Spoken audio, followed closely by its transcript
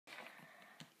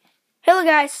Hello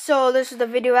guys, so this is the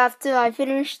video after I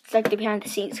finished, it's like the behind the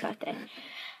scenes kind of thing.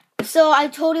 So I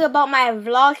told you about my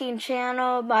vlogging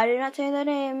channel, but I did not say the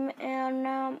name, and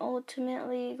now I'm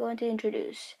ultimately going to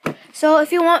introduce. So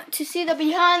if you want to see the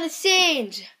behind the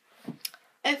scenes,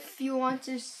 if you want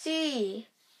to see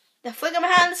the freaking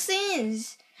behind the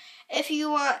scenes, if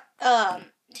you want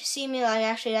to see me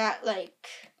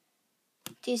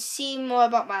to see more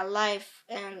about my life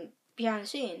and behind the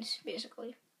scenes,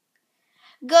 basically,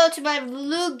 go to my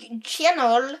vlog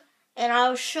channel and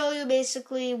I'll show you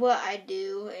basically what I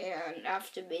do, and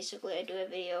after basically I do a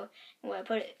video and where I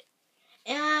put it.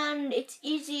 And it's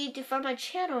easy to find my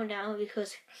channel now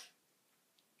because,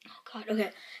 oh god,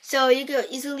 okay. So you can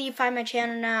easily find my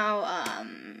channel now.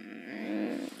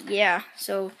 Yeah,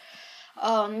 so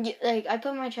I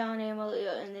put my channel name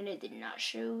earlier and then it did not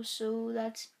show, so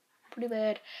that's pretty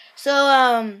bad.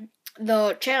 So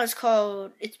the channel is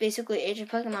called, it's basically Agent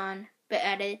Pokemon, but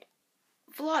added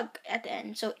vlog at the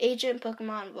end. So Agent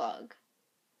Pokemon vlogs,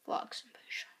 I'm pretty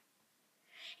sure.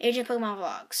 Agent Pokemon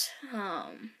vlogs.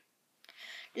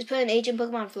 Just put an Agent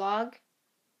Pokemon vlog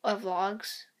or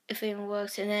vlogs if it even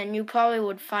works, and then you probably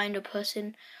would find a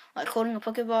person like holding a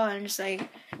Pokeball and just like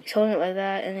he's holding it like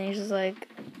that, and then he's just like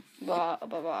blah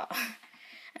blah blah,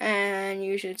 and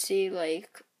you should see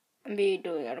like me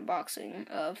doing an unboxing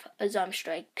of a Zombie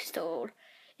Strike pistol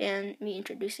and me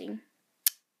introducing,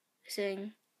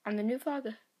 saying I'm the new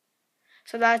vlogger.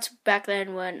 So that's back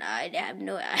then when I had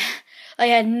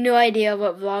no idea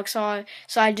what vlogs are.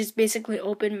 So I just basically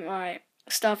opened my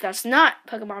stuff that's not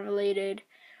Pokemon related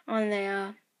on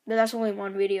there. But that's only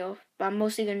one video. But I'm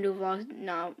mostly gonna do vlogs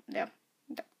now. Yeah.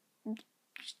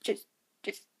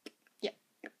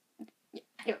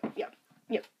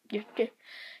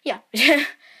 Yeah.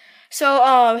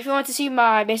 So if you want to see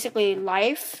my basically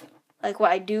life, like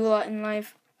what I do a lot in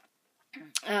life,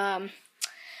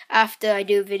 after I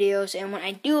do videos and when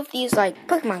I do these like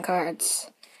Pokemon cards,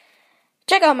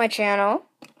 check out my channel,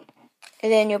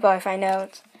 and then you'll probably find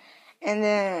out. And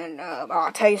then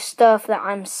I'll tell you stuff that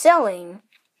I'm selling,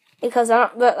 because I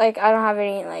don't have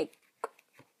any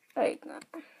I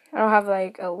don't have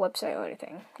like a website or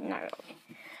anything. Not really.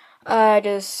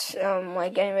 Just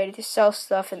getting ready to sell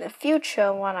stuff in the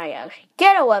future when I actually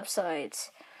get a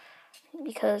website.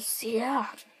 Because yeah.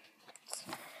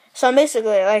 So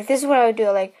basically, this is what I would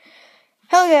do.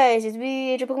 Hello guys, it's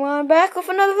me, Agent Pokemon, back with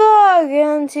another vlog,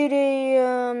 and today,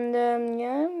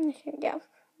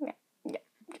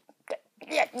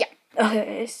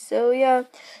 Okay,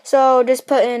 so just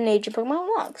put in Agent Pokemon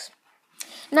vlogs.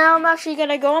 Now I'm actually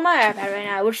gonna go on my iPad right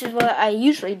now, which is what I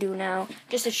usually do now,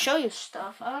 just to show you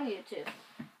stuff on YouTube.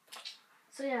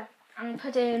 So yeah, I'm gonna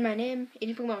put in my name,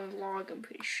 Agent Pokemon vlog, I'm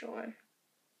pretty sure.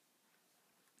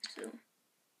 So.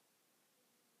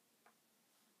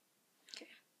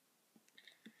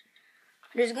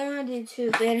 Just going on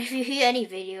YouTube, and if you hear any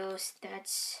videos, I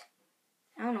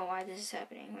don't know why this is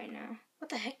happening right now. What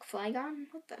the heck, Flygon?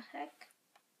 What the heck?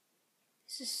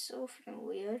 This is so freaking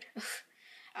weird.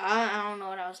 I don't know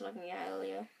what I was looking at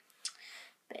earlier.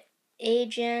 But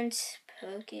Agent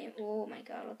Pokemon, oh my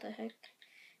god, what the heck?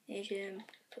 Agent,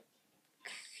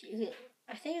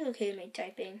 I think it's okay with me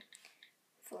typing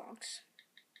vlogs.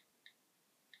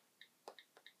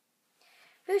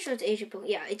 Pretty sure it's Agent Pokemon.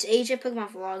 Yeah, it's Agent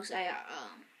Pokemon vlogs.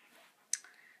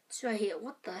 It's right here.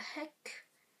 What the heck?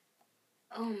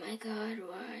 Oh my god,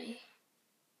 why?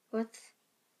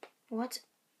 What?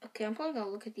 Okay, I'm probably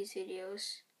gonna look at these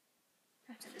videos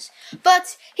after this.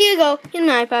 But here you go, in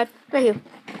my iPad, right here.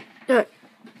 Alright.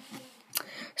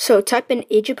 So type in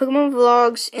Agent Pokemon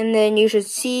vlogs, and then you should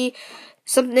see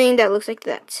something that looks like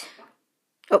that.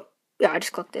 Yeah, I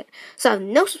just clicked it. So I have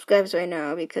no subscribers right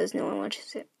now because no one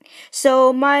watches it.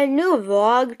 So my new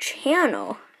vlog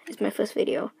channel is my first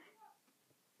video.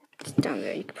 It's down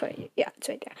there. You can put it. Yeah, it's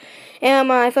right there. And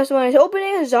my first one is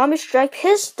opening a Zombie Strike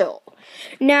pistol.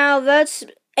 Now that's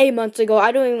 8 months ago.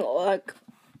 I don't even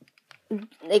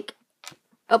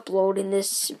upload in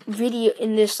this video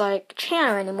in this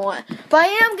channel anymore. But I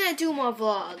am gonna do more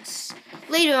vlogs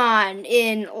later on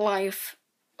in life.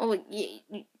 Oh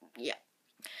yeah.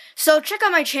 So check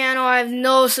out my channel. I have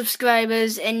no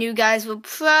subscribers, and you guys will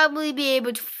probably be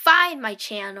able to find my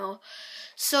channel.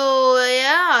 So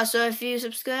yeah, so if you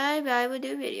subscribe, I will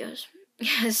do videos.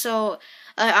 So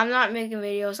I'm not making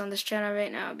videos on this channel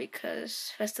right now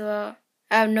because, first of all,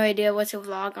 I have no idea what to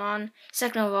vlog on.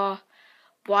 Second of all,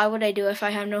 why would I do it if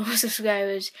I have no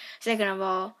subscribers? Second of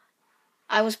all,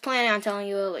 I was planning on telling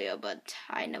you earlier, but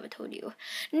I never told you.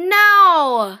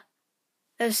 No!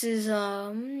 This is,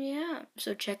 yeah.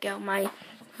 So check out my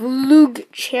vlog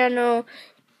channel.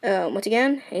 Once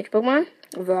again, Agent Pokemon.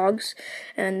 vlogs,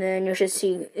 and then you should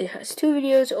see it has 2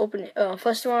 videos.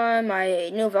 First one, my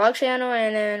new vlog channel,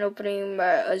 and then opening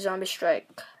a zombie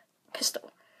strike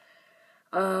pistol.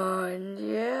 And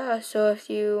yeah, so if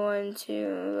you want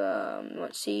to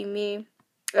see me,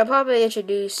 I'll probably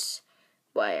introduce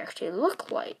what I actually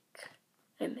look like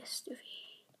in Mystery.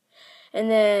 And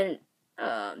then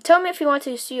tell me if you want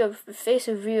to see a face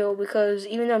reveal, because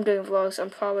even though I'm doing vlogs, I'm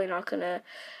probably not gonna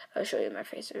show you my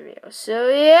face reveal. So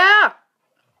yeah.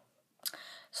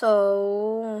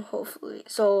 So hopefully,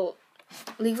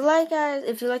 leave a like, guys.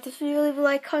 If you like this video, leave a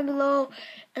like, comment below,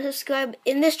 and subscribe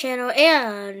in this channel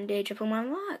and AJ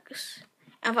Pokemon Vlogs.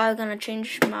 I'm probably gonna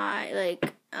change my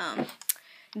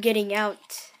getting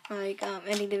out,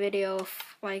 ending the video,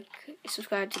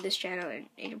 subscribe to this channel and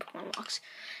AJ Pokemon Vlogs.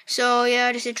 So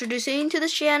yeah, just introducing to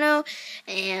this channel,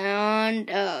 and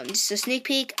just a sneak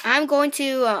peek. I'm going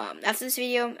to after this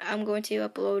video, I'm going to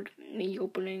upload me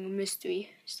opening mystery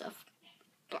stuff.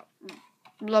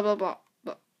 Blah blah blah.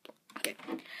 Okay,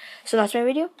 so that's my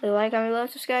video. Leave a like, comment below,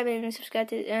 subscribe, and subscribe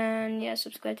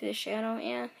to this channel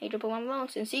and AJ Pokemon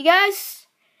Vlogs. And see you guys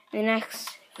in the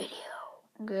next video.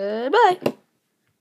 Goodbye.